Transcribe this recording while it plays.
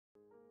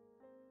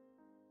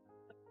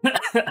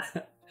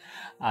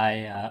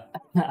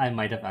I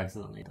might have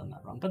accidentally done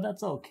that wrong, but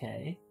that's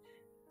okay.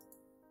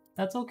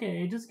 That's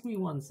okay. Just give me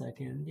 1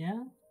 second,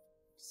 yeah?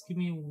 Just give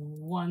me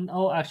one.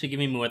 Oh, actually, give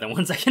me more than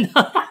 1 second.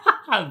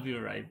 I'll be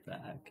right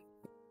back.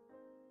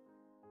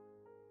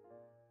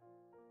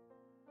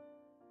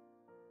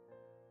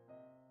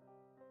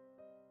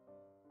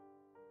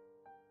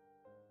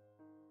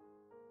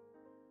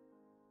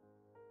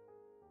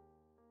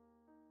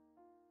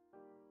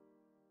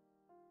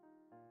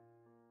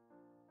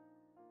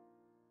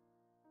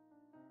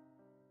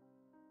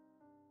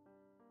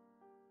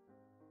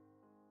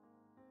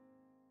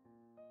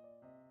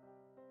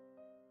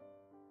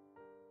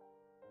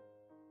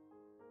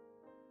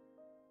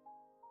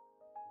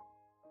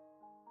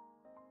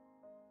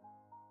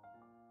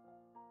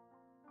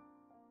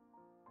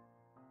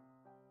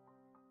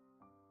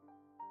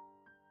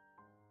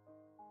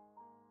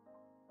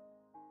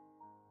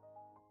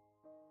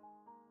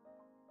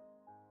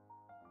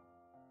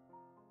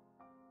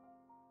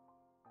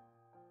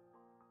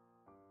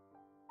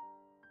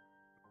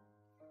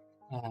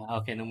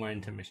 Okay, no more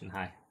intermission.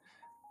 Hi.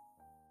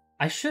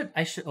 I should.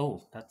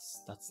 Oh,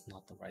 that's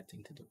not the right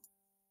thing to do.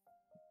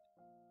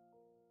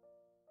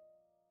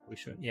 We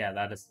should. Yeah,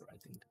 that is the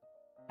right thing to do.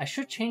 I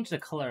should change the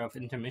color of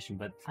intermission,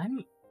 but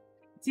I'm.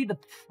 See, the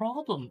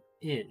problem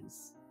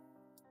is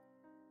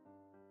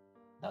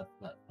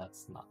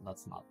that's not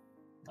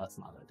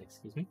it.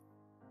 Excuse me.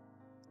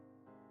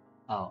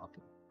 Oh,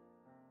 okay.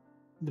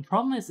 The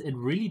problem is it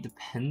really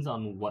depends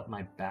on what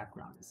my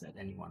background is at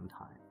any one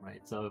time,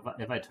 right? So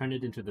if I turn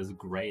it into this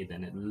gray,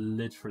 then it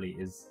literally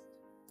is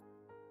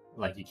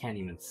like you can't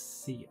even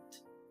see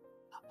it.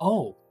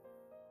 Oh,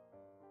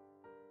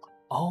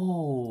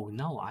 oh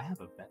no, I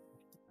have a better.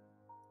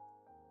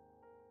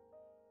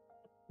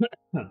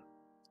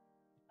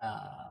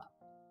 uh,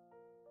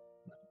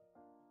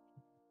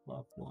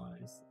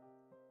 clockwise.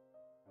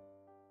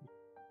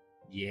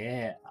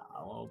 Yeah,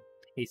 I'll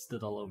paste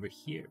it all over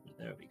here.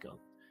 There we go.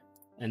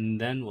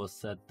 And then we'll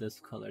set this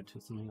color to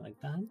something like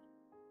that.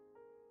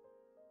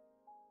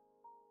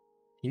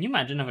 Can you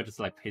imagine if I just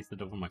like paste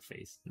it over my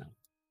face? No.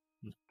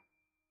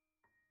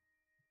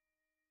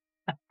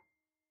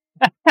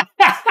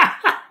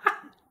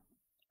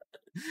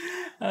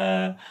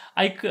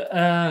 I could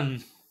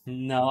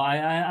no,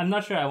 I'm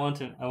not sure. I want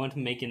to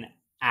make an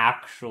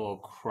actual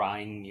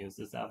crying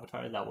Muses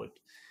avatar. That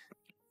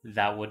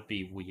would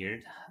be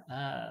weird.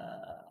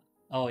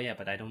 Oh yeah,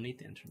 but I don't need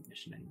the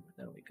intermission anymore.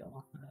 There we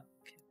go.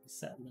 Okay,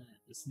 set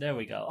this. There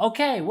we go.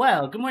 Okay,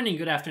 well, good morning,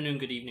 good afternoon,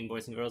 good evening,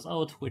 boys and girls.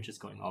 Oh, Twitch is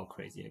going all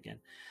crazy again.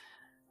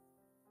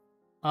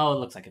 Oh, it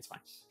looks like it's fine.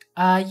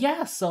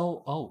 Yeah.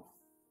 So, oh,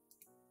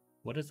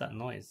 what is that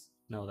noise?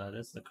 No, that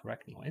is the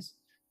correct noise.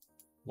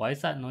 Why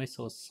is that noise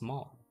so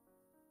small?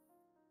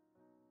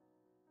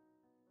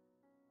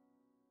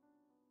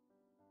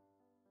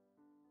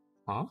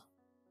 Huh?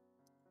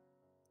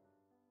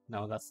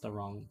 No, that's the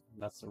wrong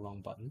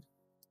button.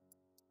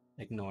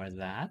 Ignore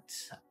that.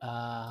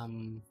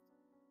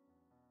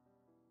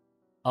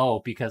 Oh,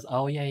 because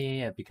oh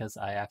yeah, because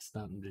I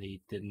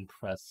accidentally didn't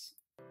press.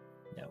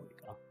 There we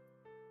go.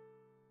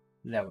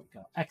 There we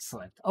go.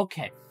 Excellent.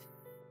 Okay.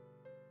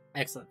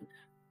 Excellent.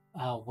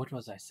 What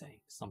was I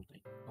saying?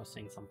 Something. I was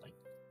saying something.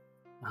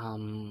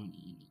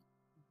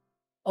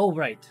 Oh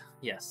right.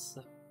 Yes.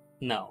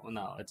 No,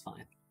 it's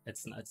fine.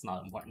 It's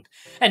not important.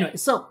 Anyway,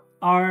 so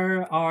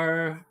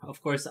our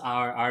of course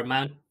our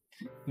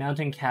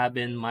mountain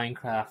cabin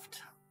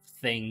Minecraft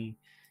thing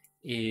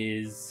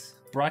is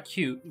brought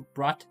to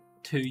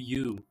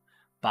you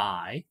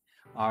by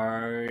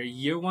our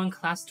year one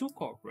class 2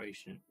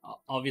 corporation.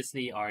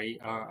 Obviously our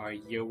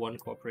year one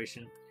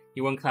corporation,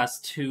 year one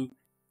class 2,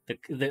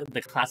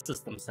 the classes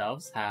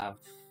themselves have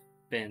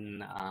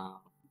been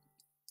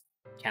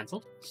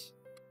cancelled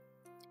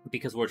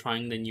because we're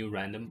trying the new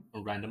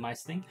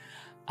randomized thing.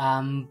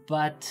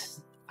 But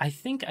I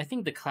think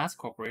the class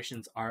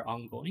corporations are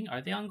ongoing.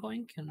 Are they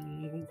ongoing?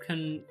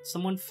 Can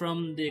someone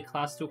from the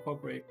class 2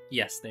 corporate?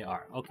 Yes, they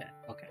are. Okay.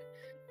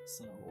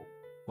 So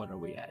what are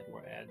we at?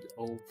 We're at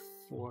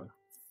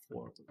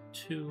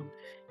 0442.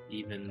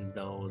 Even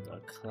though the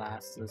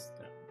classes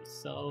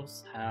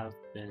themselves have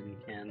been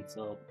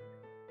cancelled,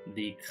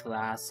 the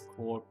class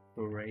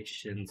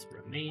corporations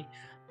remain.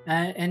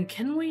 And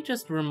can we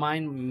just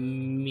remind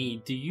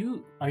me,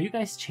 are you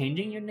guys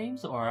changing your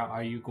names or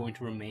are you going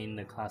to remain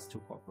the class 2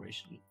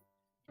 corporation?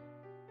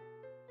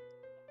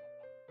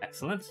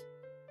 Excellent.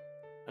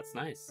 That's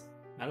nice.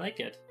 I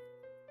like it.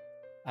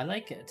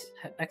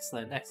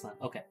 Excellent.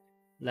 Okay.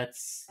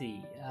 Let's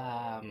see.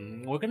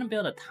 We're gonna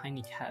build a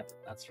tiny cabin.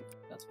 That's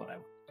what I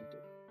want to do.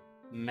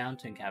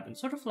 Mountain cabin,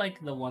 sort of like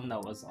the one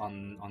that was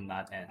on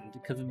that end,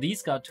 because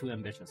these got too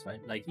ambitious,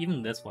 right? Like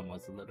even this one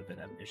was a little bit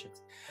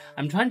ambitious.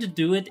 I'm trying to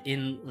do it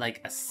in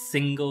like a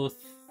single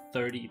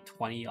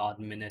 20 odd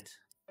minute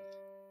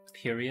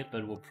period,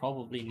 but we'll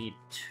probably need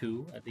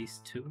at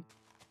least two,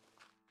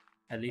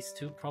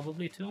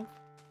 probably two.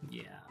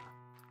 Yeah,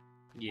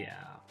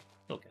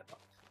 okay.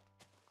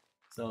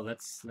 So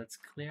let's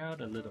clear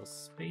out a little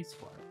space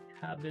for our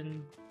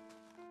cabin.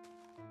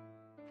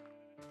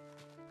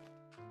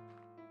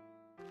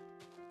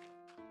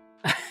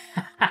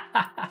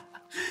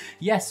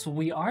 Yes,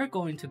 we are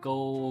going to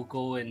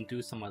go and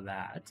do some of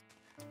that.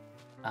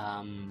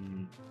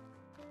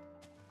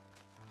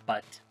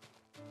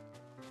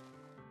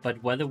 But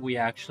whether we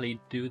actually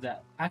do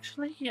that,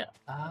 actually,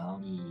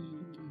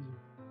 I'm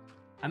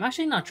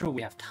actually not sure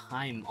we have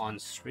time on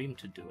stream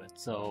to do it.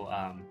 So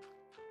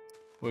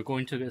we're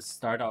going to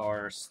start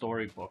our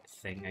storybook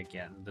thing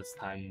again. This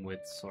time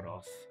with sort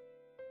of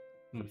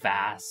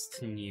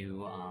vast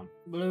new.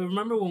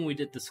 Remember when we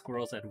did the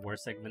Squirrels at War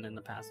segment in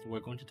the past? We're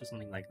going to do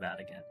something like that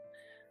again.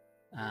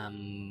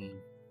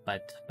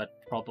 But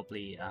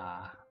probably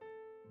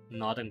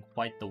not in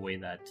quite the way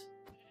that.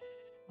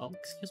 Oh,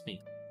 excuse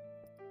me,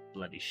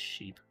 bloody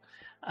sheep.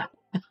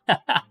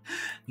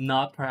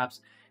 Not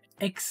perhaps.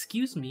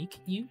 Excuse me,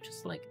 can you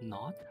just like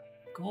not?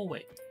 Go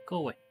away, go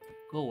away,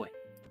 go away.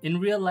 In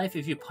real life,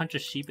 if you punch a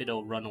sheep,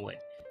 it'll run away,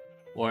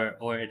 or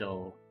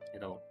it'll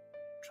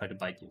try to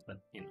bite you. But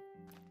you know,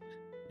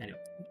 anyway.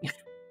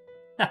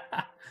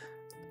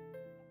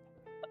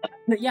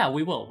 Yeah,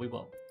 we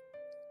will.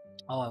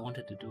 Oh, I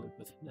wanted to do it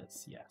with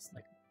this. Yes,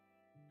 like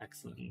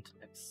excellent.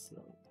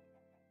 Excellent.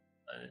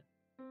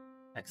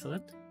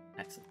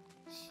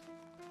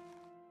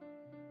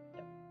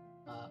 Yep.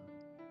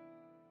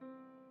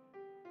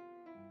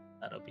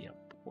 That'll be a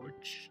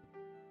porch.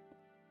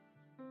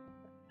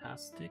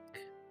 Fantastic.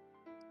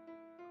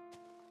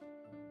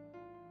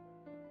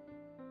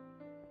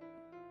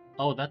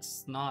 Oh,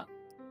 that's not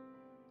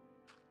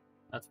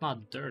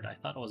dirt. I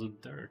thought it was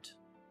dirt.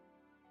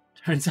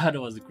 Turns out it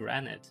was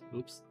granite.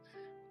 Oops.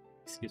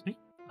 Excuse me?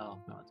 Oh,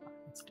 no, it's not.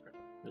 It's dirt.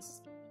 This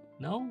is dirt.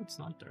 No, it's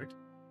not dirt.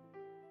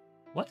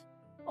 What?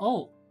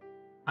 Oh,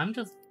 I'm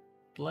just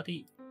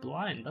bloody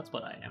blind. That's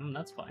what I am.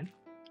 That's fine.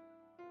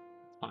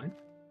 Fine.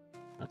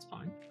 That's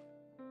fine.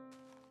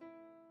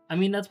 I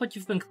mean, that's what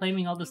you've been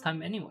claiming all this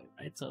time anyway,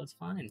 right? So it's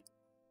fine.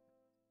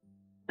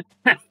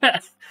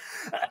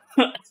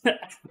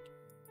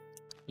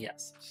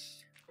 Yes.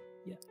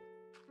 Yeah.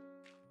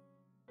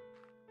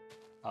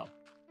 Oh.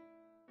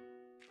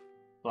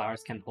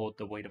 Flowers can hold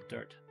the weight of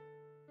dirt.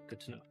 Good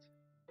to know.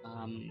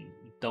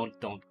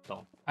 Don't.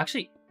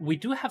 Actually, we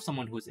do have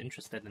someone who's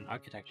interested in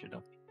architecture,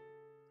 don't we?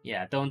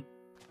 Yeah, don't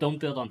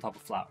build on top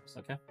of flowers,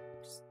 okay?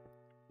 Just...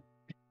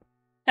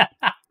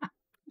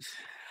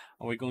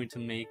 Are we going to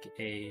make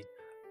a...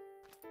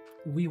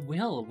 We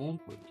will,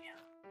 won't we?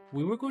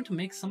 We were going to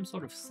make some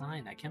sort of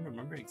sign. I can't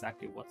remember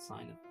exactly what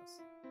sign it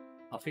was.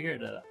 I'll figure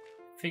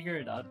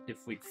it out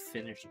if we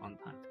finish on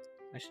time.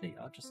 Actually,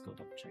 I'll just go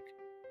double check.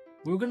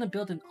 We were gonna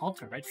build an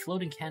altar, right?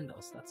 Floating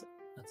candles. That's it.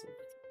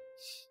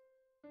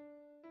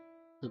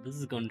 So this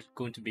is going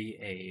to be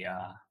a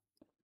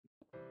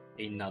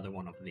another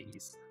one of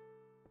these.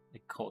 A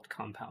cult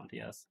compound,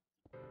 yes.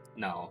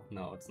 No,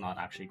 it's not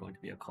actually going to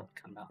be a cult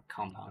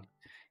compound.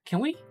 Can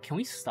we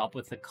stop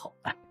with the cult?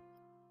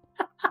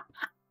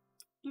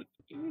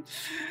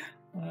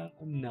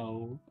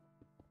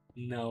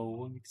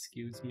 No,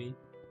 excuse me.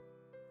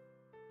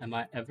 Am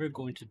I ever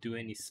going to do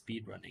any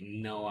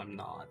speedrunning? No, I'm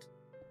not.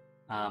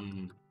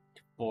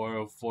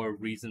 For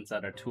reasons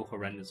that are too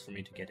horrendous for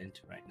me to get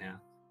into right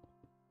now.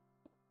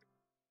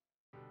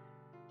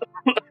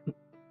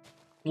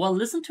 Well,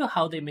 listen to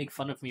how they make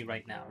fun of me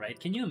right now, right?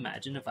 Can you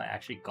imagine if I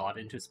actually got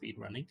into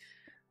speedrunning?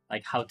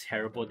 Like, how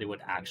terrible they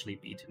would actually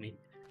be to me.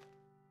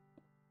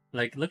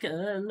 Like, look at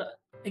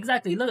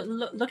exactly.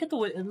 Look at the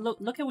way.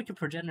 Look at what your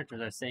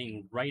progenitors are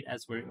saying right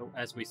as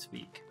we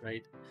speak,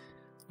 right?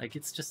 Like,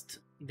 it's just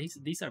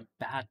these are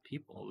bad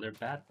people. They're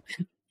bad.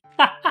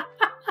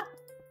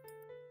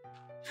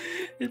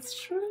 It's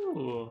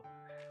true.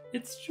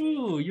 It's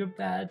true. You're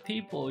bad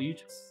people. You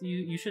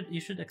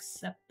should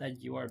accept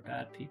that you are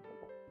bad people.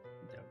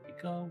 There we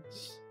go.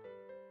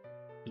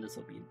 This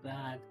will be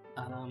that.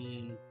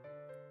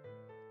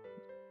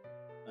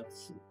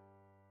 Let's see.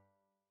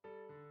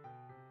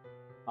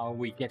 Are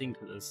we getting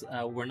to this?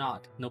 We're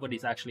not.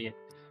 Nobody's actually.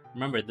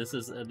 Remember, this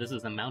is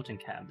a mountain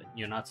cabin.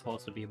 You're not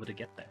supposed to be able to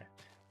get there.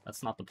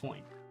 That's not the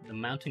point. The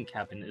mountain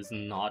cabin is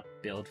not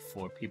built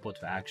for people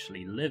to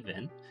actually live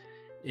in.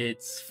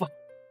 It's for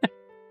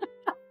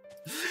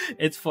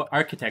it's for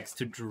architects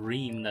to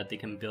dream that they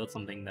can build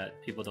something that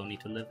people don't need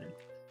to live in,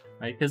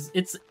 right? Because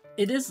it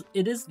is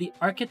the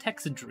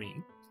architect's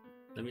dream.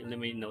 Let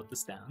me note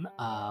this down.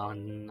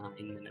 9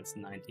 minutes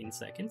 19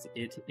 seconds.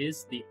 It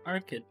is the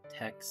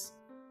architect's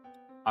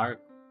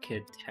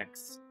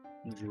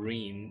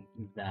dream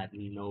that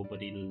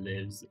nobody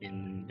lives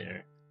in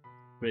their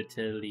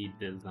prettily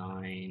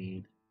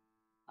designed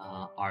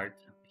art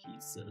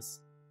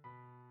pieces.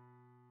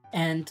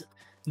 And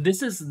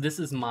this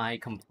is my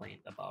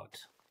complaint about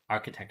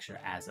architecture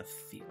as a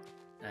field,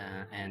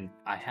 and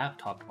I have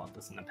talked about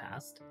this in the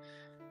past,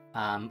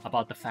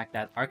 about the fact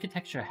that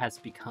architecture has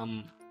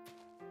become...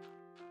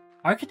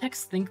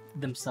 Architects think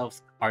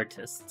themselves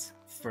artists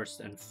first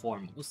and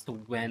foremost,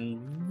 when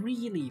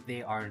really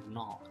they are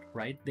not,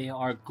 right? They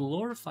are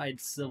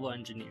glorified civil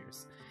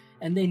engineers,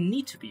 and they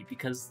need to be,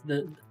 because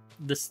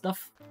the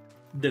stuff,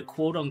 the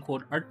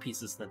quote-unquote art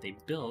pieces that they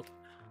build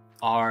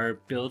are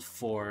built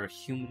for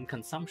human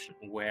consumption,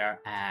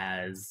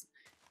 whereas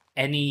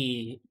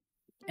any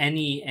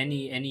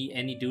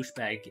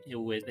douchebag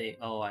with a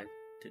I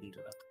didn't do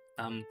that.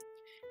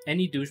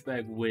 Any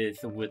douchebag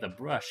with a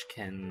brush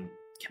can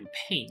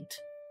paint,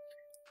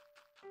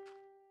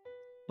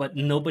 but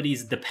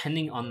nobody's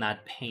depending on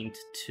that paint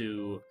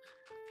to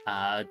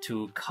uh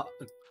to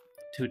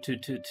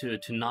to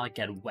not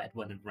get wet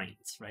when it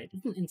rains, right?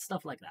 And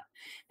stuff like that.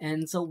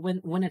 And so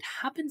when it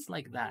happens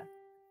like that,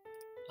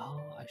 oh,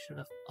 I should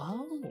have.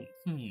 Oh,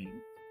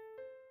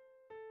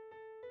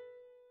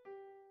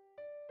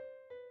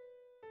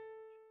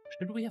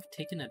 should we have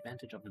taken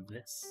advantage of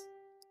this?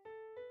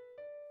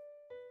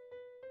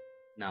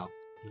 No,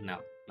 no,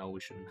 no, we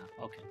shouldn't have.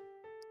 Okay,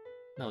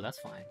 no, that's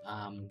fine.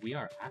 We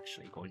are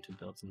actually going to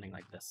build something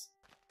like this.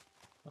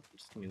 Oh,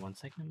 just give me 1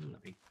 second.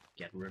 Let me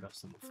get rid of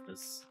some of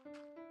this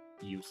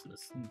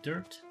useless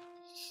dirt.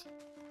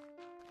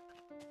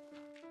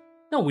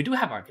 No, we do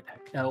have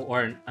architect,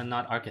 or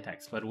not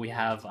architects, but we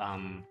have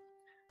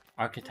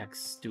architect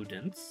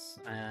students,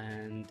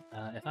 and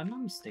if I'm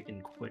not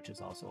mistaken, Quitch is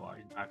also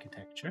in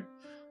architecture.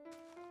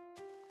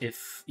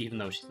 Even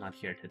though she's not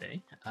here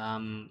today,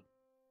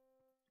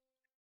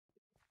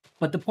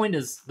 but the point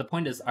is,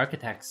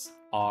 architects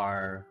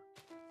are.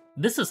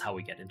 This is how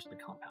we get into the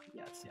compound.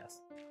 Yes,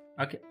 yes.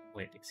 Okay,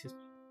 wait, excuse me.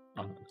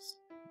 Oh no,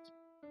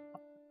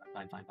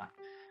 fine.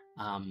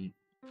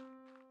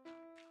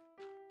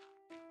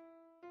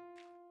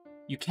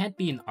 You can't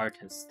be an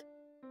artist,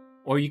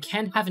 or you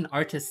can't have an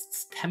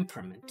artist's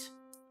temperament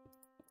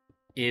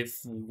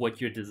if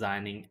what you're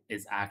designing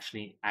is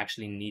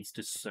actually needs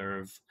to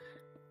serve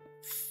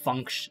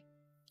function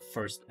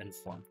first and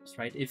foremost,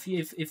 right?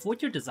 If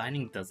what you're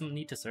designing doesn't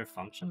need to serve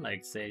function,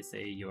 like say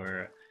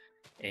you're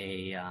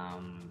a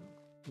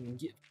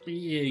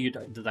you're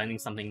designing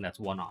something that's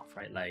one-off,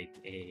 right? Like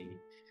a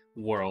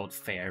World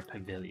Fair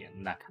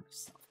pavilion, that kind of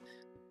stuff.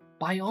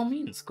 By all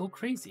means, go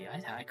crazy.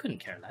 I couldn't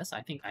care less.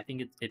 I think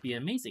it'd be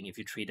amazing if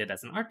you treat it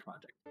as an art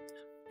project.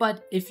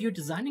 But if you're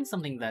designing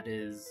something that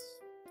is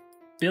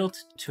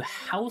built to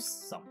house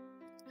someone,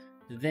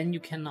 then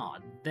you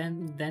cannot.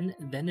 Then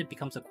it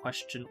becomes a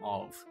question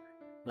of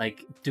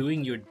like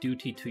doing your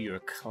duty to your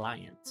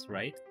clients,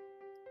 right?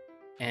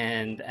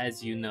 And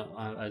as you know,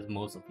 as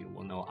most of you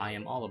will know, I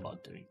am all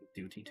about doing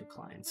duty to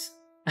clients.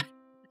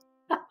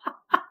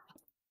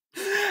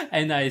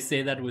 And I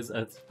say that with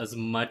as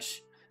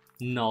much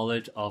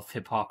knowledge of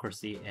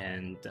hypocrisy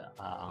and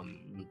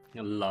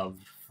love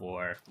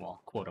for,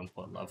 well, quote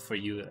unquote love for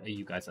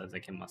you guys as I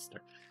can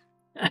muster.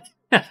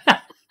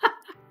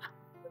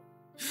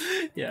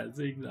 Yes,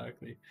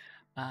 exactly.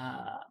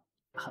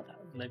 Hold on,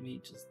 let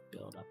me just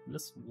build up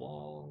this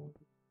wall.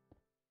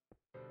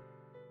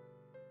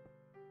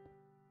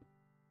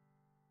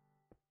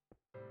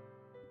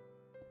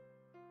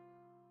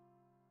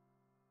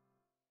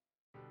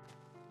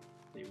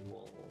 We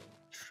will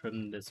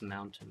trim this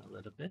mountain a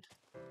little bit.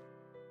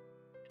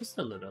 Just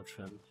a little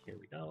trim. Here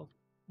we go.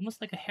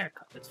 Almost like a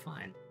haircut. It's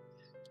fine.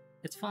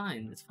 It's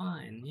fine. It's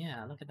fine.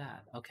 Yeah, look at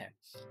that. Okay.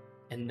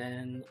 And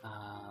then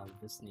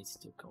this needs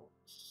to go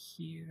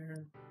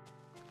here.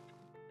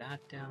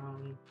 That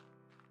down.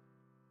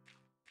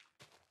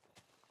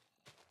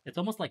 It's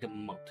almost like a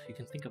moat. You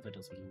can think of it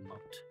as a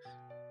moat.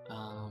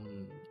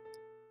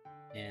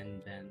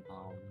 And then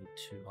I'll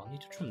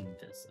need to trim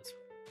this as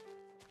well.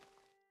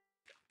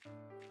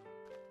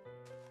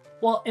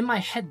 Well, in my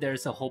head,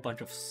 there's a whole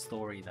bunch of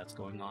story that's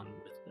going on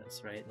with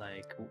this, right?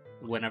 Like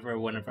whenever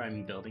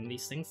I'm building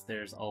these things,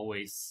 there's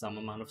always some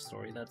amount of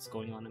story that's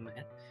going on in my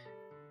head,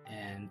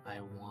 and I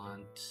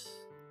want.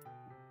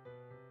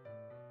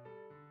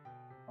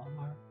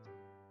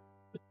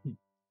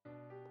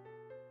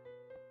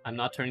 I'm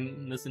not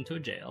turning this into a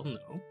jail,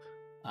 no.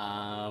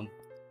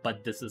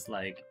 But this is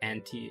like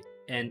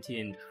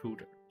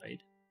anti-intruder,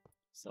 right?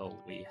 So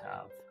we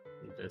have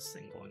this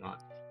thing going on.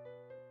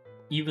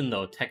 Even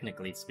though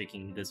technically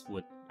speaking, this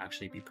would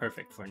actually be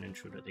perfect for an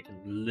intruder. They can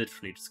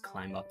literally just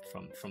climb up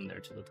from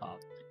there to the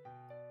top,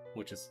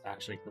 which is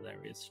actually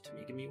hilarious to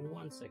me. Give me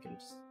 1 second,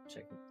 just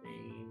check the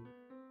thing.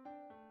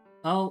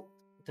 Oh,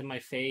 did my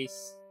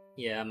face?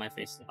 Yeah, my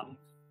face stopped.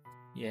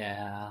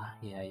 Yeah.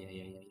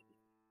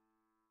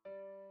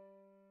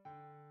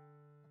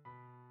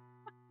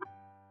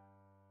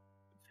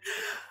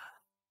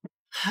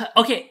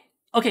 Okay,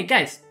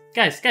 guys,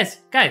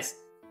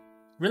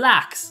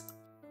 relax.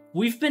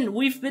 We've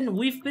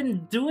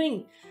been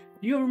doing.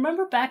 You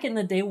remember back in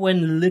the day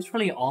when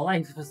literally all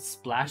I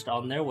splashed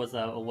on there was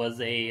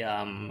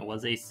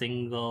a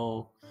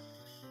single.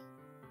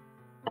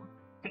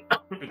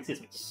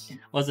 Excuse me.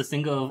 Was a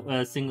single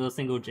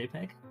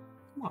JPEG.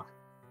 Come on,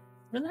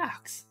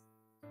 relax.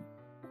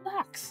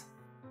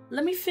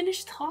 Let me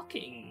finish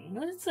talking.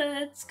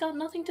 It's got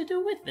nothing to do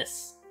with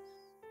this,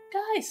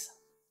 guys.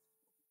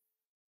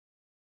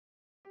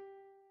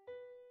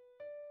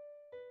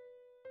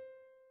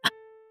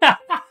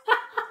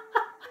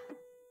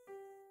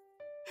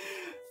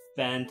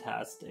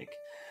 Fantastic.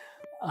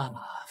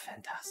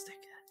 Fantastic.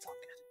 It's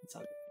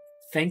all good.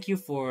 Thank you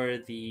for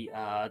the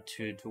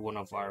to one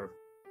of our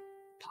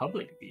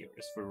public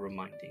viewers for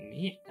reminding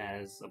me,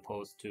 as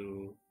opposed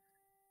to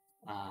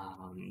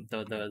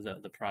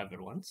The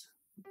private ones.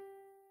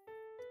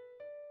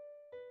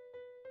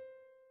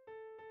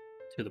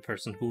 To the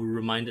person who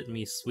reminded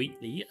me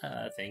sweetly,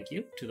 thank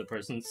you. To the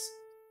persons,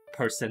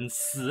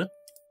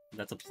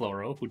 that's a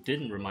plural, who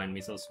didn't remind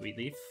me so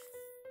sweetly.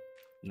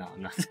 No,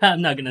 I'm not.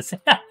 I'm not gonna say.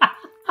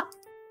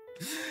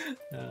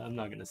 I'm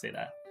not gonna say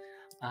that.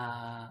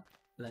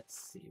 Let's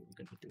see.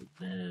 We're gonna do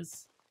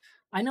this.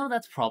 I know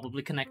that's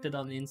probably connected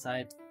on the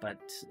inside,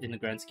 but in the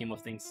grand scheme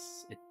of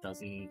things, it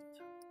doesn't.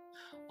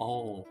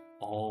 Oh,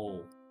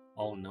 oh,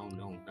 oh! No,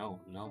 no, no,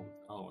 no,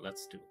 no!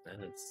 Let's do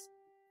this.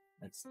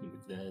 Let's do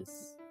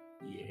this.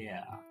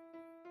 Yeah.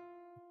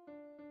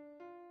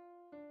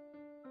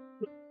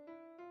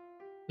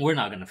 We're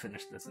not gonna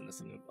finish this in a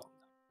single go.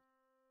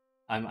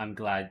 I'm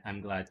glad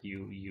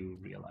you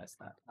realized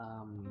that.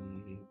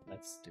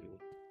 Let's do.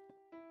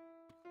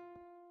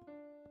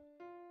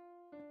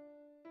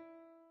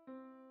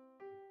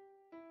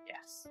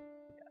 Yes.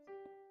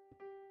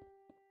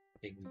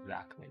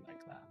 Exactly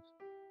like that.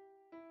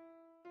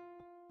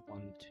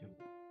 1, 2,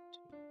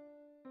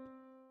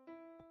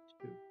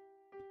 2,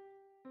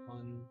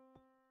 1.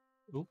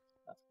 Oop,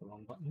 that's the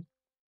wrong button.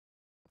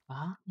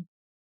 Ah.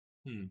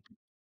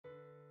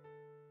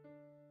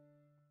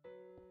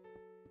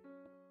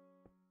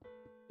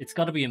 It's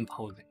got to be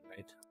imposing,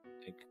 right?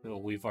 Like,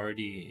 you've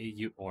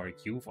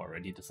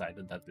already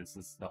decided that this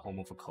is the home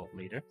of a cult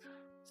leader,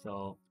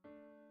 so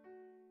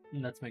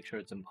let's make sure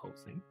it's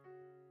imposing.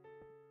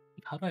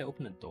 How do I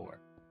open a door?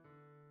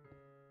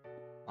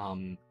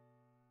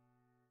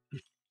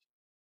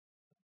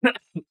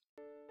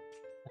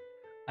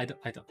 I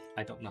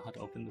don't know how to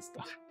open this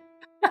door.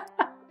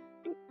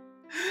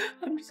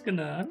 I'm just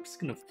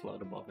gonna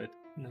float above it.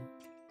 No.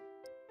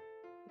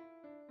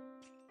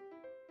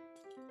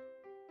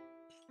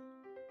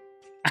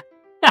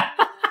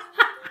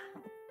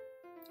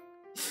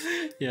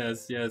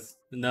 Yes.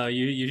 No,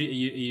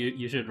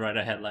 you should write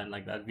a headline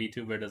like that.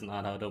 VTuber does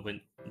not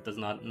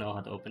know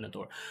how to open a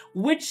door.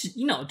 Which,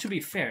 to be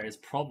fair, is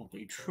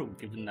probably true,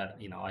 given that,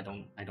 I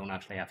don't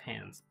actually have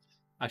hands.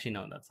 Actually,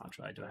 no, that's not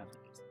true. I do have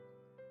hands.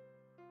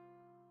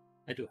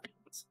 I do have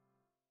hands.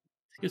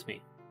 Excuse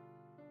me.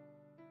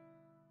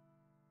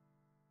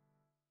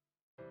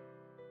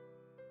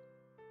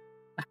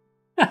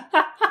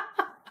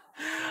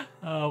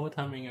 What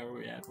timing are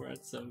we at? We're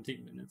at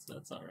 17 minutes.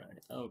 That's all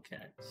right.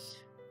 Okay.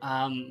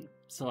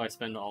 So I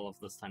spend all of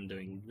this time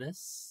doing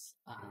this.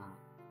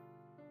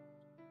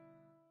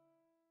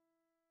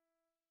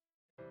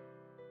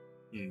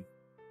 Hmm.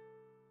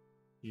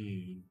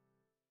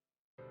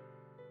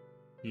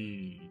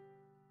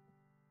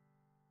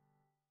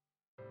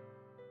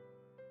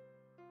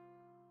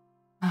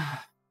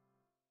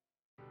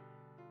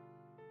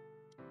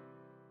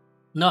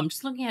 No, I'm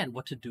just looking at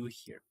what to do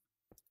here.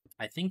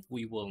 I think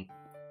we will.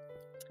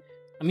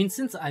 I mean,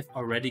 since I've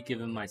already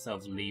given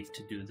myself leave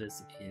to do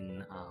this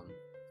in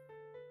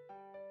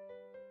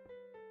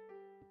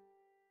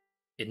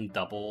not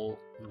double.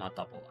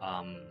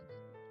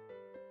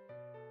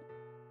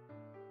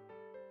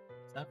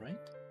 Is that right?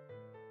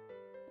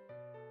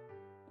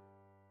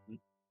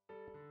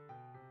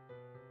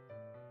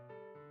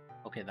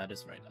 Okay, that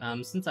is right.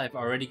 Since I've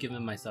already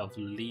given myself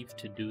leave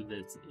to do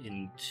this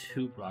in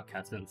 2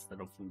 broadcasts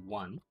instead of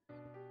 1,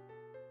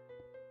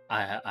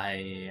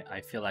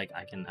 I feel like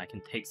I can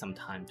take some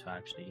time to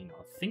actually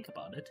think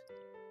about it,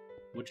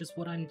 which is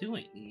what I'm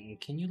doing.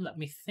 Can you let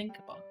me think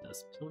about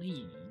this,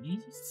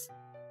 please?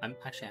 I'm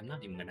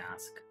not even gonna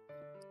ask.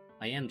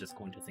 I am just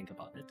going to think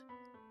about it,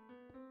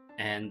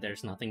 and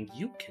there's nothing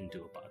you can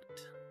do about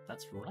it.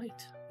 That's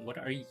right. What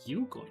are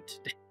you going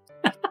to do?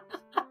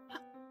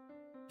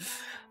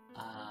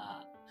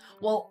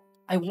 Well,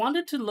 I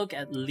wanted to look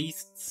at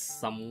least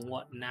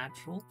somewhat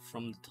natural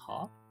from the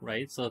top,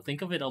 right? So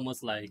think of it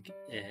almost like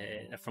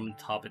from the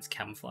top it's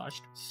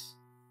camouflaged.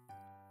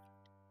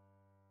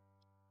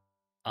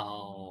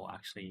 Oh,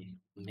 actually,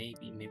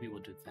 maybe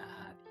we'll do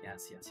that.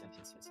 Yes.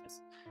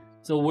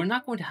 So we're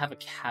not going to have a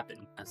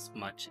cabin as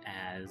much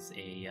as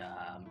a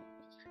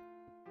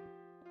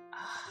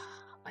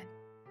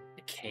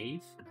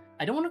cave.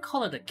 I don't want to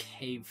call it a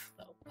cave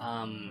though.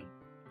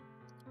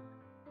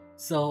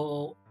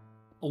 So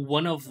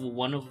one of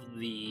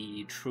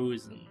the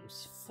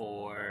truisms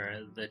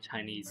for the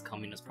Chinese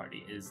Communist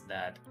Party is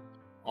that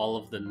all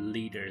of the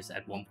leaders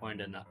at one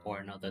point or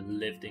another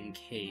lived in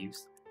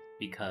caves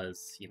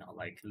because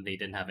like they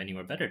didn't have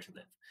anywhere better to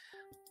live.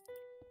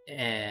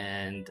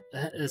 And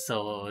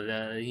so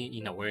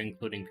we're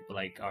including people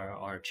like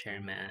our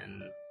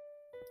chairman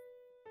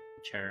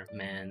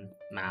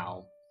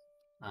Mao.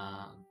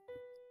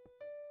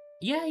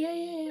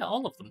 Yeah,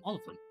 all of them.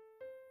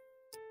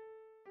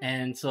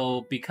 And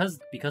so because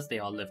they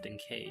all lived in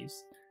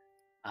caves,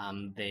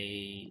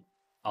 they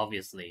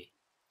obviously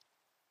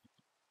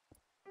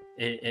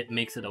it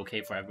makes it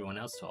okay for everyone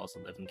else to also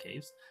live in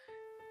caves.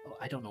 Oh,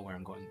 I don't know where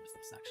I'm going with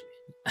this actually.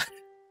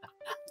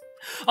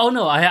 Oh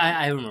no,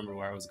 I remember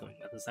where I was going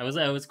with this. I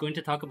was going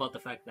to talk about the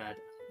fact that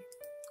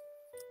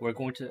we're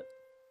going to.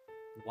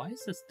 Why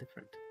is this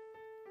different?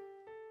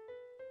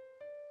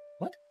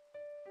 What?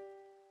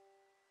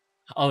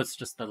 Oh, it's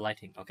just the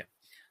lighting. Okay.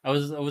 I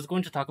was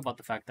going to talk about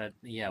the fact that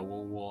yeah,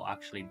 we'll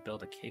actually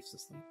build a cave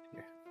system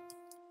here,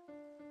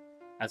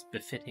 as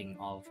befitting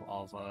of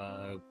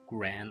a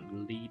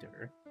grand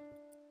leader.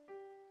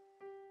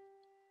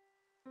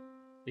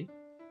 See?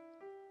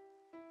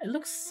 It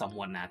looks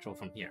somewhat natural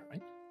from here,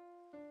 right?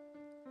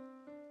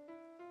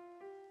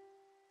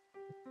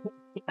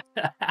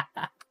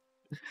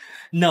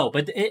 No,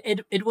 but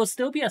it will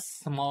still be a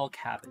small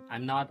cabin.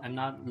 I'm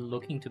not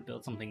looking to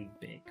build something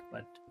big,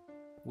 but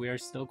we are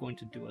still going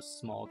to do a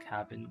small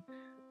cabin.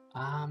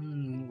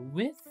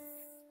 With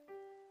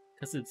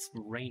because it's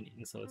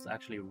raining, so it's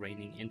actually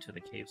raining into the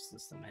cave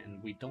system,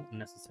 and we don't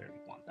necessarily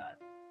want that,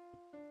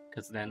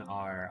 because then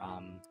our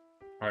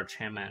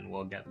chairman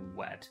will get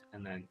wet,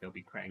 and then he'll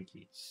be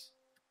cranky,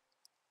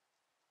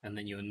 and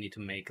then you'll need to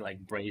make like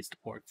braised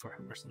pork for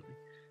him or something.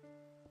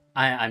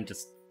 I'm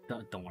just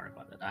don't worry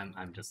about it.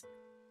 I'm just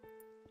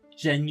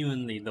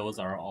genuinely, those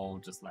are all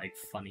just like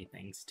funny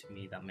things to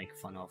me that make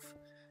fun of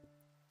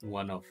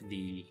one of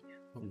the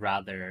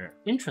rather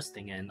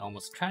interesting and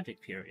almost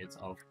tragic periods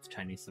of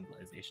Chinese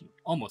civilization.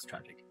 Almost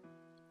tragic.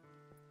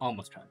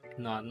 Almost tragic.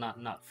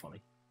 Not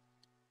fully.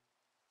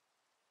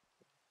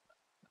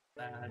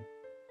 Bad.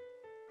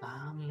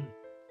 Um,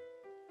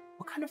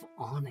 what kind of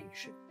awning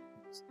should we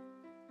use?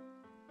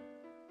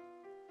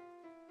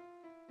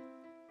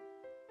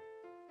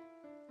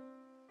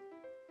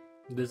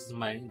 This is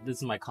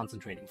my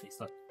concentrating face.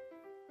 Look.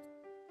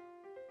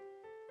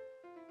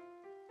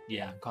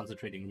 Yeah, I'm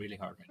concentrating really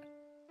hard right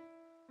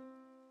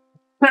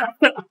now.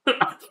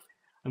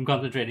 I'm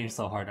concentrating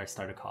so hard I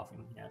started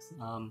coughing. Yes.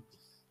 I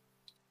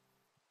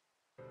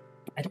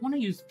don't want to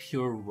use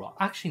pure rock.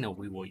 Actually, no,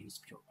 we will use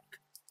pure rock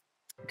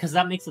because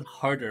that makes it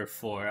harder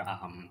for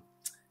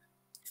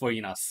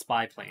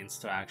spy planes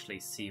to actually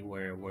see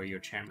where your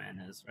chairman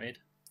is, right?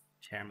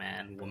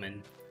 Chairman,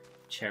 woman,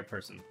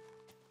 chairperson.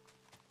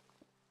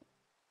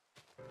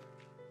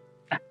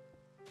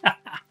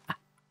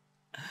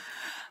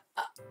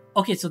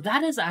 Okay, so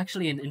that is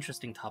actually an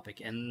interesting topic,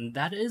 and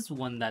that is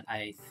one that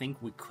I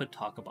think we could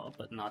talk about,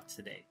 but not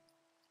today.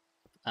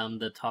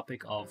 The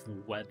topic of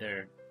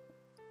whether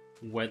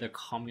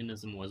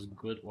communism was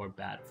good or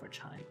bad for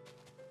China,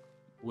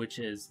 which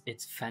is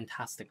it's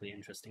fantastically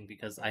interesting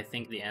because I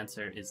think the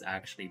answer is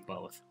actually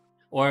both,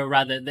 or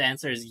rather, the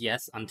answer is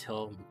yes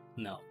until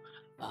no.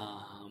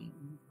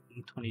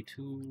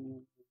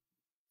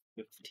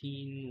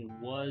 2215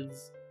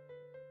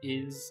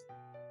 is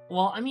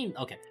well, I mean,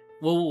 okay,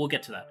 we'll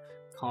get to that.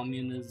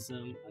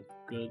 Communism a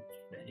good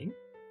thing,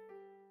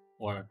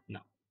 or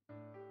no?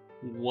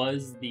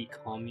 Was the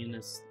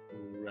communist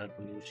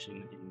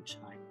revolution in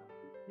China a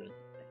good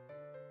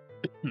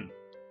thing?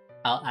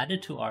 I'll add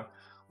it to our.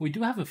 We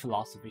do have a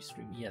philosophy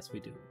stream. Yes,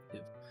 we do.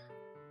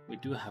 We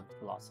do have a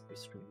philosophy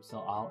stream. So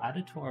I'll add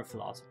it to our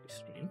philosophy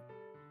stream.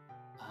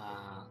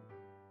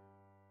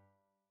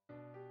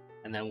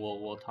 And then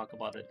we'll talk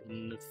about it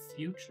in the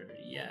future.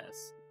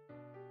 Yes.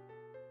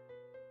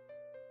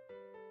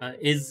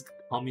 Is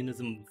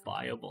communism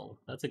viable?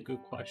 That's a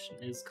good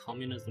question. Is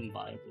communism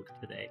viable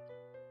today?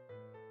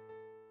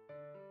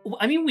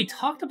 I mean, we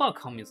talked about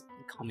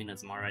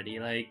communism already.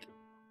 Like,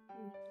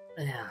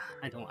 yeah,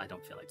 I don't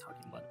feel like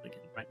talking about it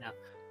again right now.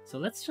 So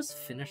let's just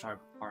finish our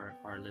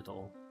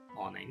little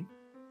awning,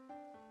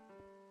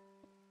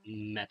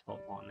 metal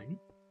awning.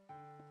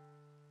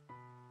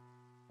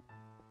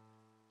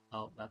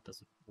 Oh, that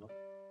doesn't work.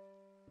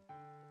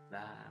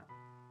 That,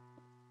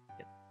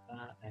 get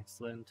that,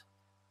 excellent.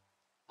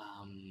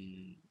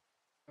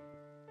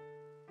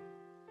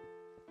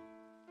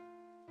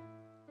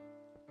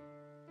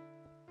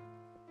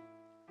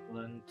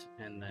 Excellent,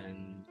 and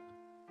then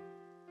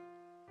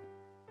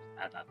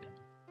add that in.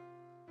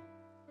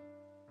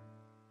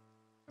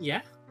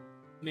 Yeah,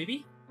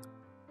 maybe.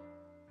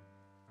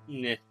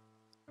 Nah.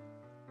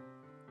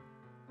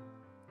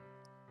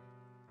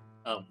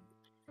 I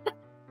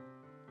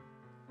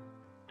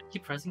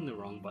keep pressing the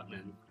wrong button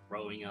and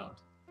throwing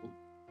out.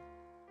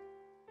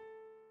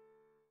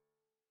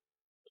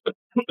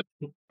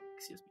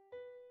 Excuse me.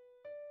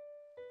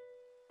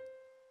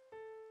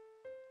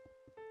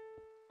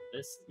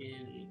 This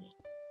in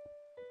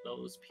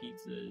those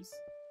pizzas.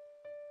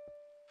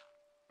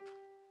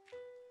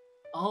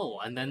 Oh,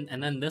 and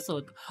then this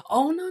would.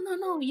 Oh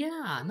no!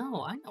 Yeah,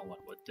 no, I know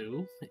what would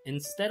do.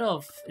 Instead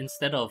of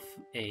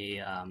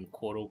a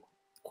quote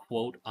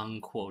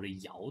unquote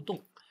窑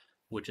洞,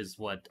 which is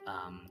what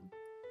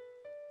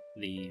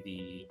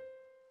the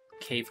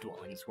cave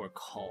dwellings were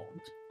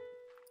called.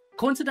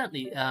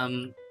 Coincidentally,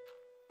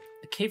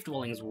 cave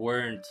dwellings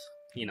weren't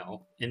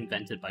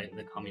invented by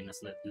the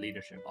communist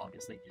leadership.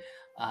 Obviously,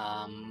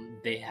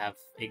 they have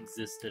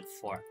existed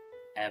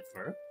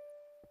forever.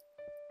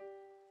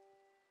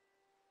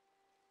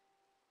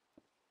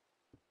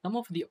 Some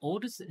of the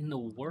oldest in the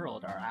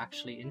world are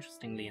actually,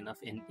 interestingly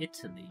enough, in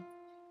Italy.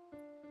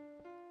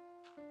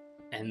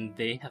 And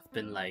they have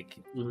been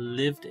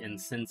lived in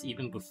since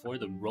even before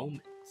the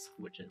Romans,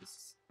 which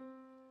is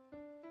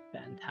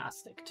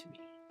fantastic to me.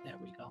 There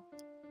we go.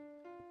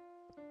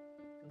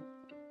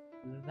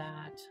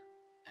 That.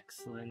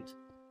 Excellent.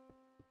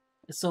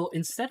 So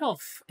instead of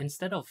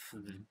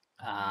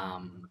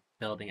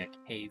building a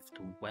cave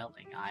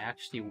dwelling,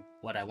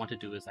 what I want to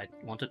do is I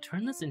want to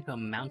turn this into a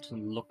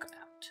mountain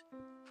lookout.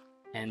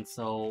 And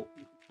so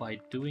by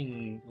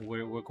doing,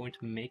 we're going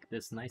to make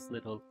this nice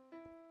little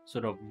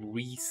sort of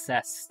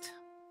recessed,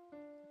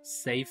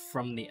 safe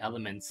from the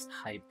elements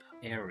type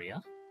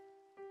area.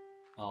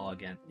 Oh,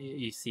 again,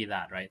 you see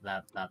that, right?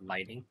 That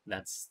lighting.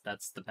 That's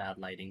the bad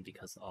lighting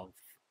because of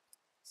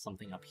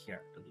something up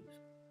here, I believe.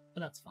 But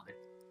that's fine.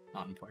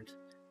 Not important.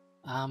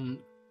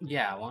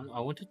 Yeah, I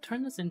want to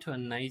turn this into a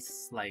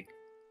nice, like,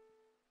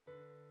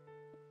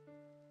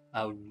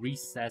 a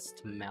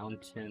recessed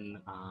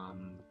mountain,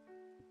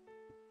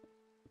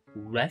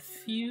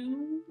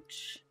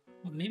 refuge?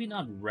 Maybe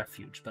not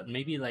refuge, but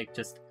maybe like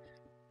just,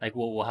 like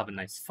we'll have a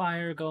nice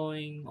fire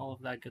going, all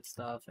of that good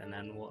stuff, and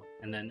then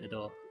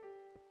it'll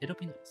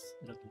be nice.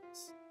 It'll be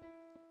nice.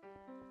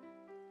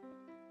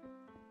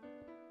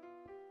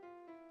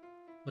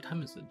 What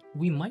time is it?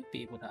 We might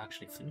be able to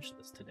actually finish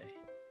this today.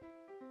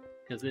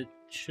 Because it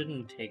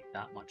shouldn't take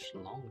that much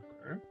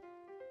longer.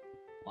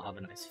 We'll have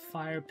a nice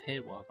fire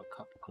pit, we'll have a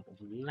couple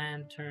of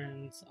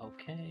lanterns,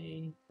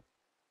 okay.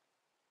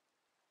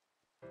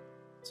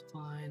 It's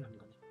fine, I'm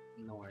gonna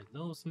ignore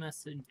those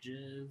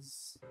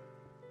messages.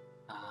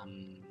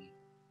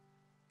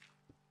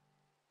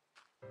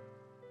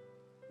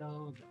 There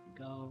we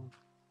go.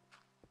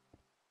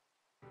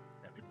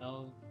 There we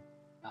go.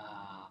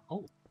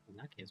 Oh, in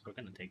that case, we're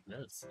gonna take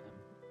this.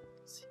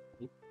 Let's see.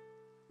 Oop.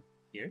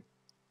 Here.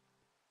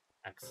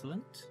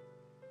 Excellent.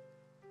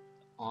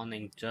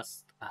 Awning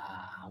just,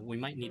 we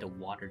might need a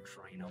water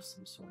drain of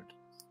some sort.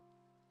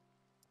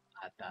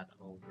 Add that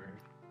over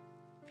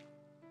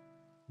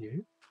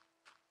here.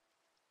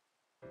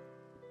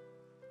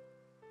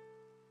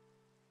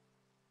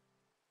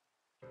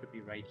 Should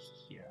be right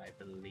here, I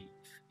believe.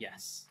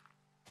 Yes.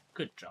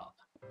 Good job.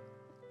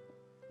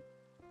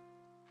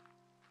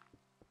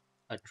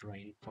 A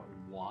drain for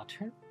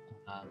water.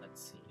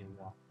 Let's see,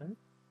 water.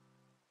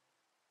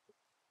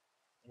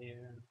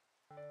 There.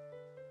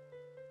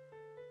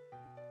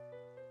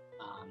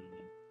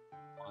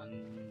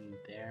 One,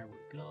 there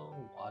we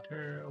go.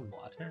 Water,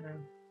 water.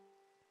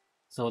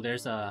 So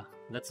there's a,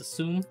 let's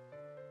assume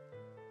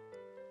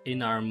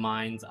in our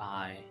mind's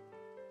eye,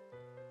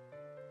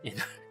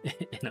 in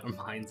our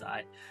mind's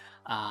eye,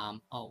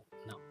 oh,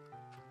 no.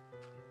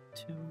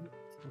 2,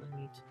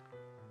 excellent.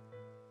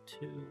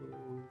 2,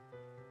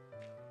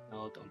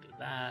 no, don't do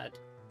that.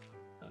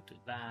 Don't do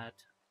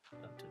that.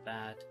 Don't do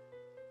that.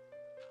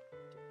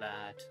 Do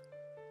that.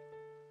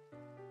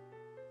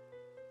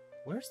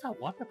 Where's that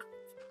water coming from?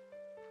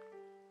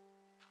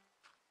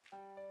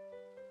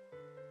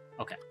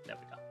 Okay, there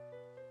we go.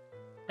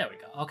 There we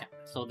go. Okay,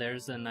 so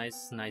there's a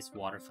nice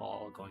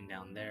waterfall going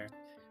down there.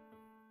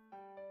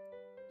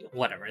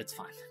 Whatever, it's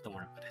fine. Don't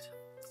worry about it.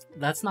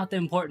 That's not the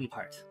important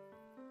part.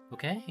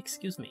 Okay?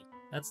 Excuse me.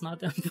 That's not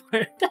the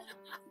important.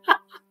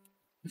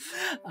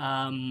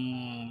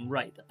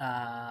 Right.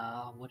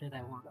 What did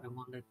I want? I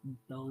wanted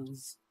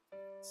those.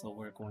 So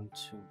we're going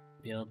to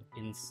build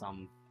in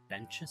some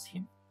benches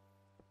here.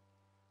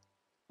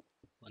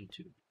 1,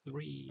 2,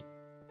 3.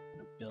 I'm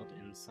gonna build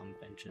in some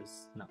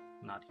benches. No,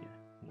 not here.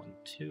 1,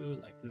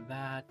 2, like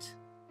that.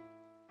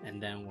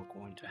 And then we're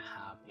going to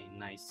have a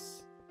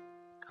nice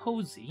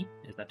cozy.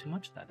 Is that too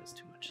much? That is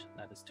too much.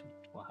 That is too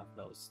much. We'll have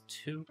those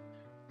 2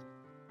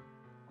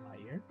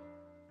 fire.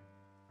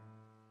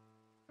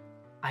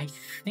 I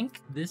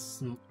think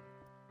this.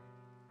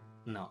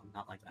 No,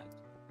 not like that.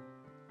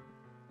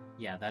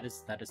 Yeah, that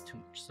is too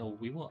much. So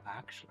we will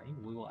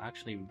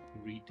actually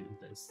redo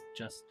this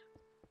just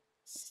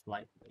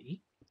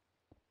slightly.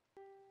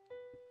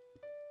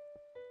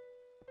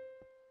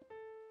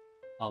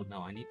 Oh no,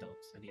 I need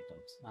those. I need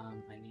those.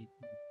 I need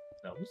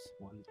those.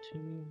 1, 2.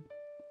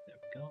 There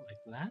we go,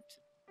 like that.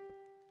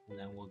 And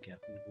then we'll get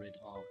rid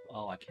of.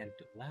 Oh, I can't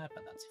do that,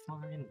 but that's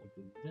fine. We'll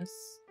do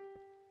this.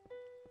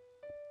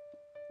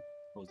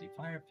 Cozy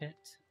fire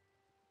pit.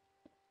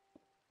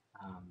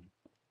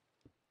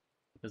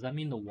 Does that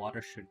mean the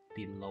water should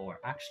be lower?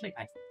 Actually,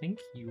 I think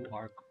you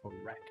are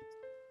correct.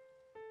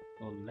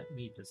 So let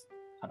me just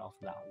cut off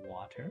that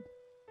water.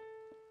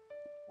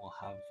 We'll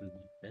have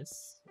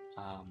this,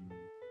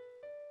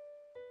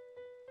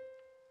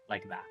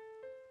 like that.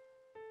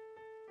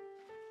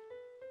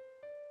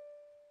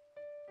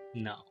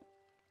 No,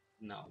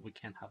 we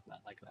can't have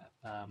that like that.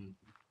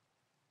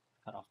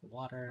 Cut off the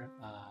water.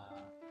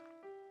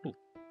 Ooh.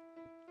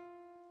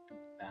 Do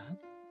that.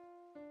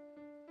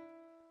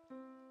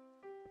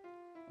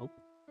 Oh,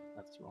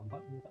 that's the wrong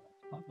button. But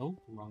that's fine. Oh,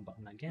 wrong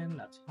button again.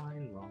 That's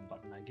fine. Wrong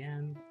button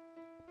again.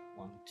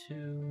 1,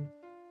 2.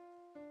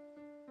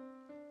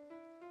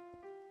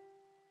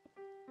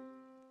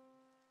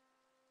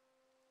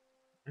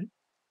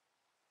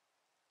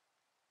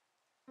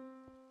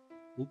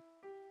 Oop.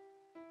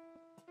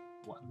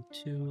 1,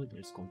 2.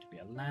 There's going to be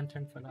a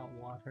lantern for that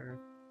water.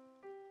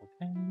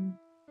 Okay.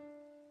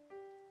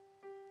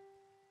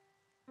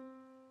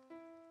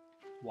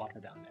 Water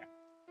down there.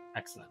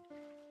 Excellent.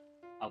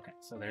 Okay,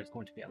 so there's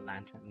going to be a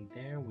lantern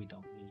there. We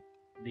don't need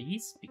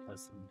these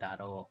because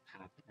that'll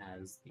act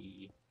as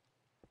the.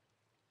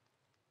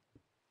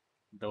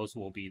 Those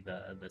will be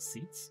the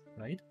seats,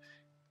 right?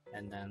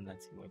 And then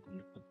let's see, we're going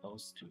to put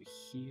those two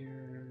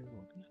here.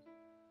 We're going to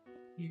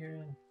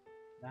here.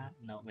 That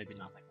no, maybe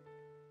not like that.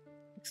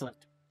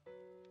 Excellent.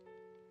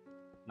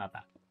 Not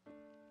that.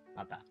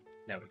 Not that.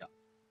 There we go.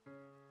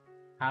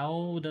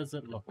 How does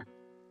it look?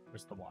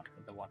 Where's the water?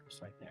 The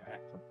water's right there.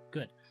 Excellent.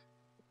 Good.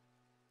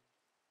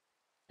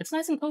 It's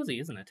nice and cozy,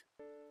 isn't it?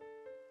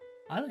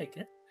 I like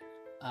it.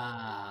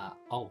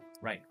 Oh,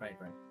 right.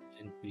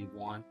 And we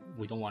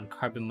don't want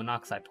carbon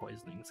monoxide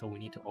poisoning, so we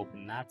need to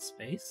open that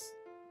space.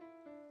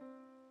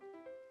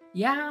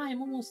 Yeah,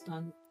 I'm almost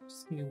done.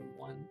 Just give me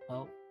one.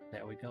 Oh,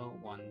 there we go.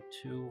 1,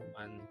 2,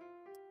 1,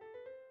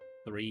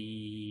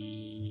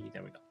 3.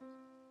 There we go.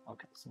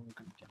 Okay, so we're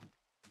gonna get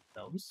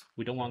those.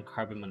 We don't want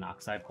carbon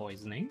monoxide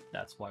poisoning.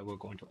 That's why we're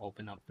going to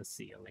open up the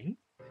ceiling.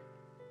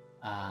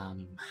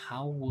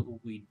 How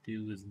will we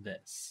do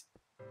this?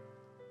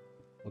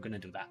 We're gonna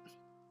do that.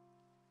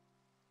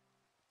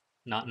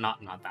 Not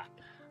that.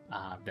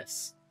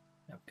 This.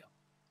 There we go.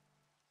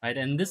 Right,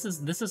 and this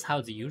is how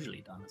it's usually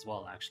done as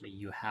well. Actually,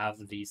 you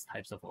have these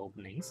types of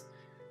openings.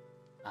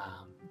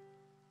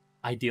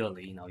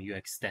 Ideally, you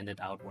extend it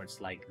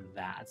outwards like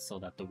that, so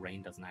that the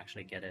rain doesn't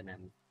actually get in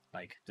and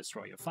like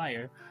destroy your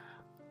fire.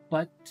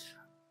 But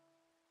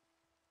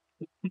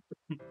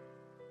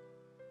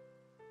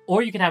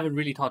or you can have a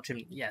really tall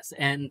chimney, yes.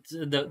 And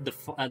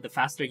the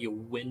faster your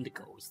wind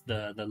goes,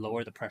 the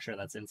lower the pressure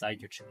that's inside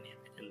your chimney.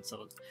 And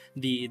so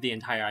the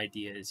entire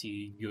idea is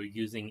you're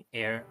using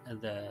air,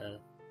 the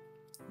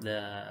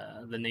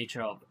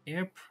nature of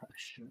air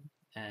pressure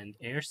and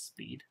air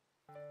speed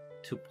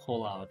to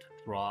draw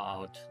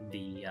out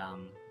the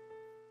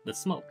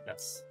smoke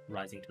that's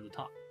rising to the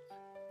top.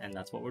 And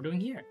that's what we're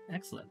doing here.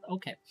 Excellent.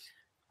 Okay.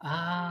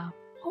 Oh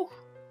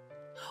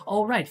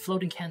right,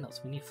 floating candles.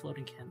 We need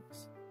floating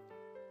candles.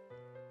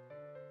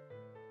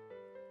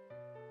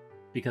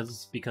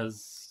 Because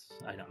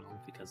I don't know,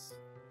 because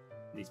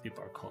these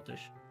people are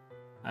cultish.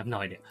 I have no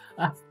idea.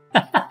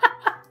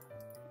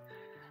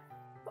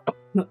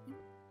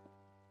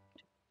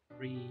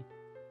 Three.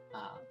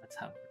 Let's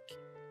have.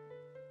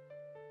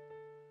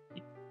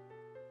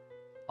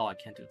 Oh, I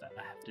can't do that.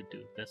 I have to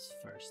do this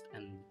first,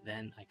 and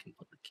then I can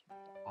put the candle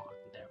on.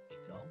 There we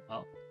go.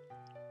 Oh,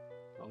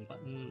 wrong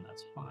button.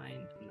 That's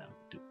fine. And then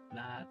do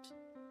that.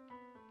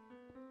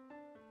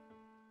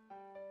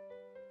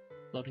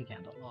 Floating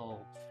candle.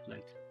 Oh,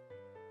 flint.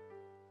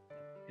 There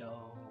we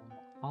go.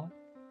 Oh,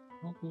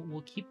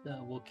 we'll keep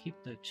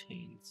the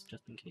chains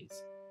just in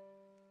case.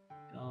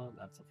 Oh,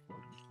 that's a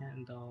floating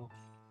candle.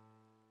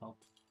 Oh,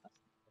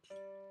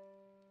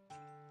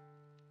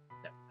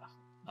 there we go.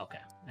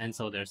 Okay, and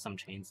so there's some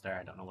chains there.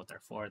 I don't know what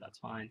they're for. That's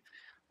fine.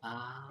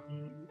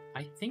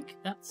 I think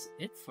that's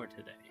it for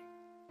today.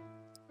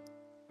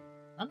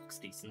 That looks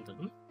decent,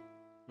 doesn't it?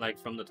 Like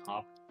from the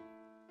top.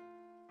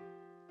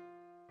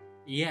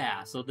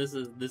 Yeah. So this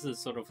is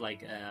sort of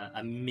like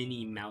a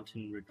mini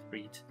mountain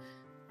retreat,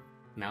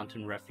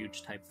 mountain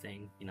refuge type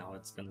thing.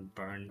 It's gonna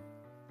burn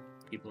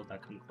people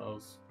that come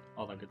close,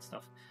 all that good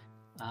stuff.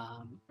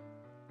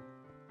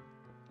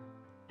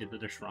 Is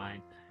it a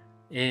shrine?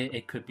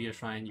 It could be a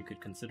shrine. You could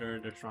consider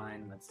it a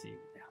shrine. Let's see.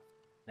 Yeah,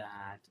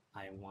 that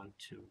I want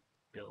to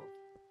build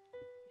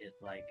it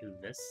like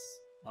this.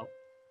 Oh,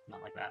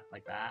 not like that,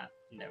 like that.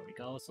 And there we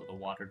go. So the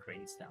water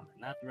drains down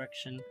in that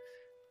direction.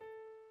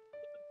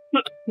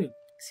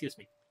 Excuse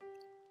me.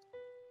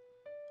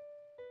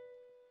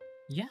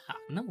 Yeah,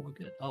 no, we're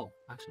good. Oh,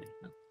 actually,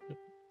 no.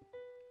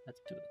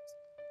 Let's do this.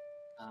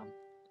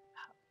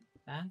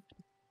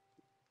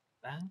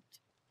 That.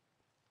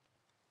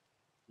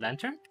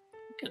 Lantern?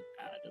 We could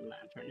add a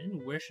lantern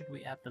in. Where should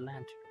we add the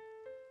lantern?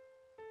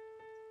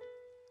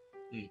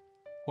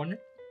 Corner?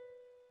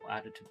 We'll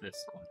add it to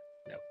this corner.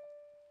 There.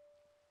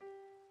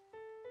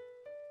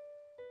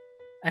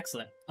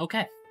 Excellent.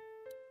 Okay.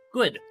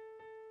 Good.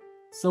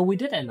 So we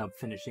did end up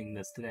finishing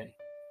this today.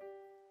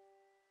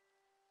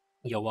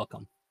 You're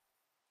welcome.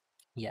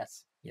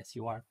 Yes. Yes,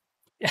 you are.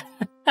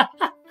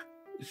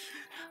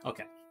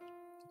 Okay.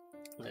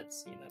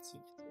 Let's see.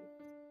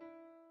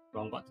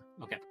 Wrong button.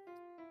 Okay.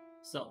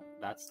 So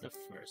that's the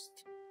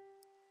first.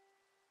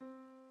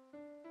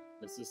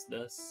 This is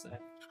the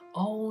second.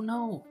 Oh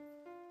no!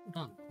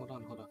 Hold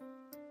on.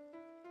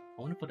 I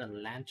want to put a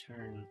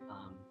lantern.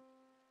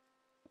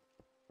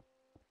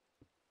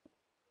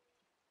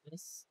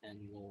 This, and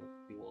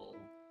we will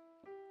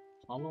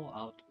hollow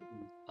out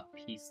a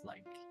piece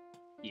like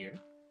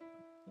here.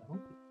 So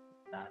put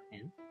that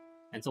in.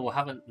 And so we'll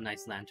have a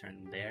nice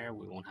lantern there.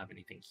 We won't have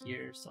anything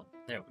here. So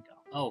there we go.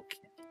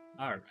 Okay.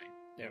 Alright.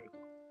 There we go.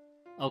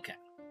 Okay.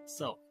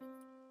 So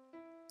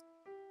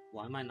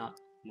why am I not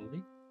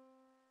moving?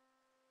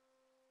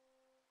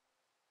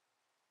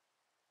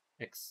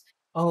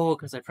 Oh,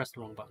 because I pressed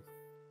the wrong button.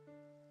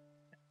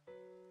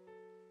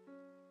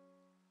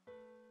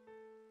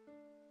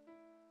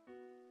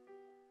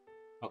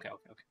 Okay.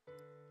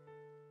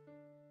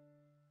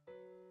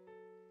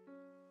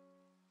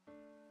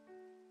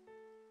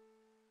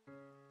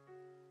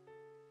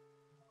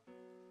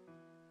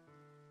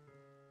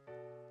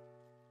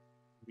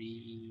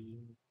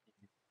 3.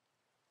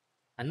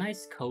 A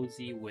nice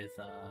cozy with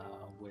a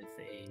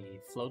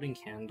floating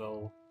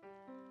candle.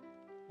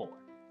 4.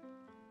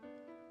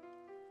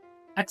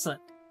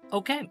 Excellent.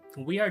 Okay,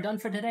 we are done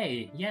for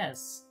today.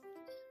 Yes.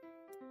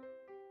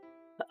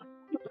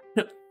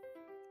 Yeah.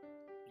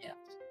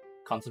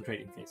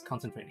 Concentrating face.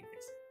 Concentrating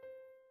face.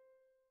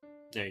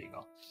 There you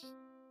go.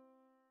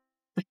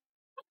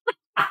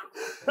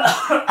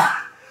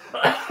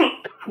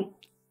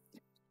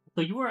 So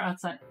you were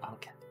outside.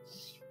 Okay.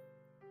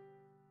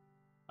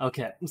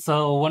 Okay.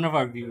 So one of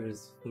our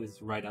viewers,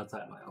 who's right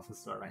outside my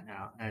office door right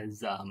now,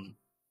 has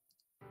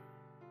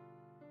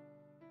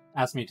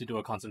asked me to do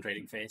a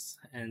concentrating face,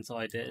 and so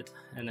I did.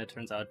 And it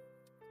turns out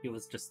he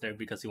was just there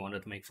because he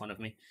wanted to make fun of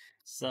me.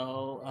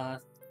 So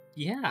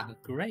yeah,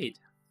 great.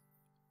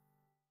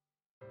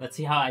 Let's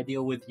see how I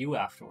deal with you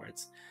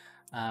afterwards.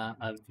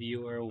 A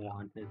viewer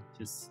wanted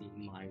to see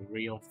my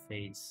real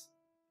face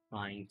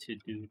trying to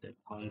do the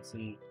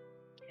concentrating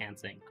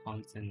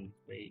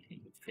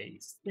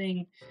face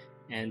thing,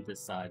 and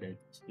decided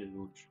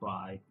to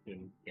try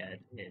to get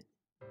it,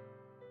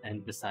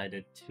 and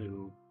decided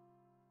to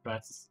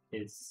press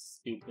his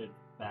stupid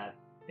fat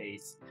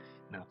face,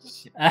 no,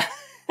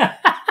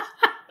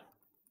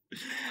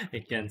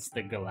 against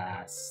the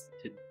glass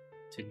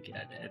to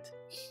get it.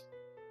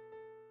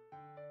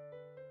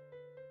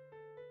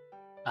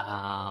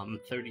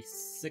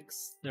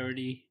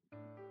 3630.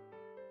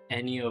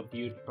 Any of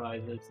you try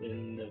this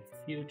in the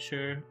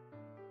future,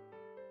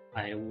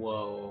 I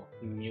will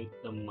mute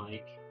the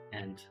mic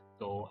and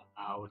go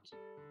out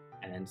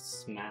and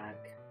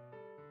smack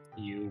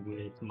you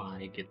with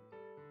my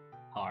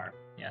guitar.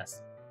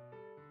 Yes.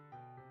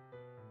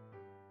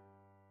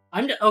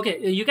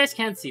 Okay, you guys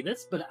can't see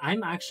this, but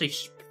I'm actually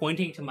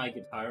pointing to my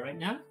guitar right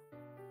now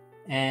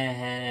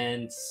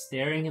and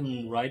staring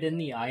him right in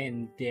the eye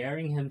and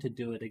daring him to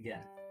do it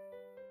again.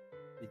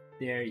 I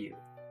dare you.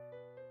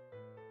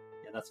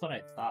 Yeah, that's what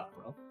I thought,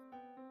 bro.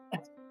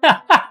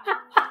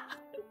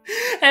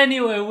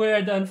 Anyway,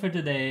 we're done for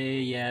today.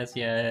 Yes.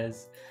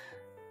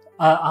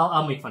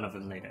 I'll make fun of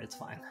him later. It's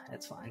fine.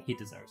 It's fine. He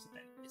deserves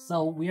it.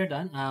 So we are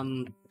done.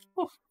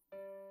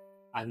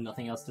 I have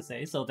nothing else to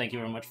say. So thank you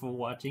very much for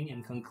watching.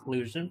 In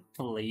conclusion,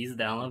 please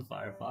download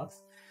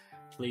Firefox.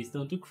 Please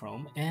don't do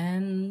Chrome.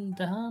 And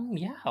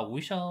yeah,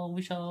 we shall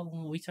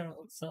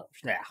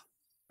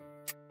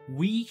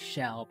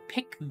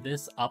pick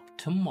this up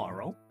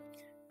tomorrow.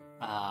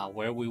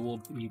 Where we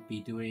will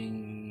be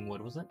doing,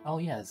 what was it? Oh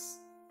yes,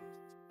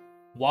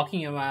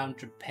 walking around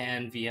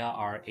Japan via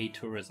our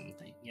A-tourism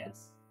thing.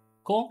 Yes.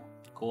 Cool?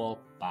 Cool.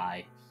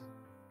 Bye.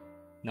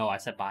 No, I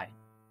said bye.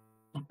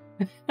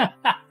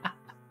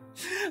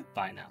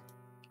 Bye now.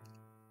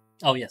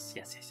 Oh yes.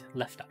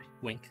 Left eye.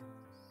 Wink.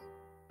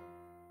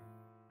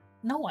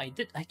 No, I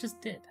just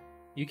did.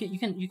 You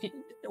can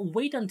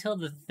wait until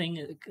the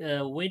thing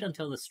wait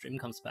until the stream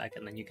comes back,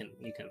 and then you can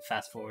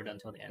fast forward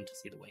until the end to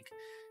see the wink.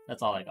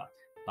 That's all I got.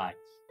 Bye.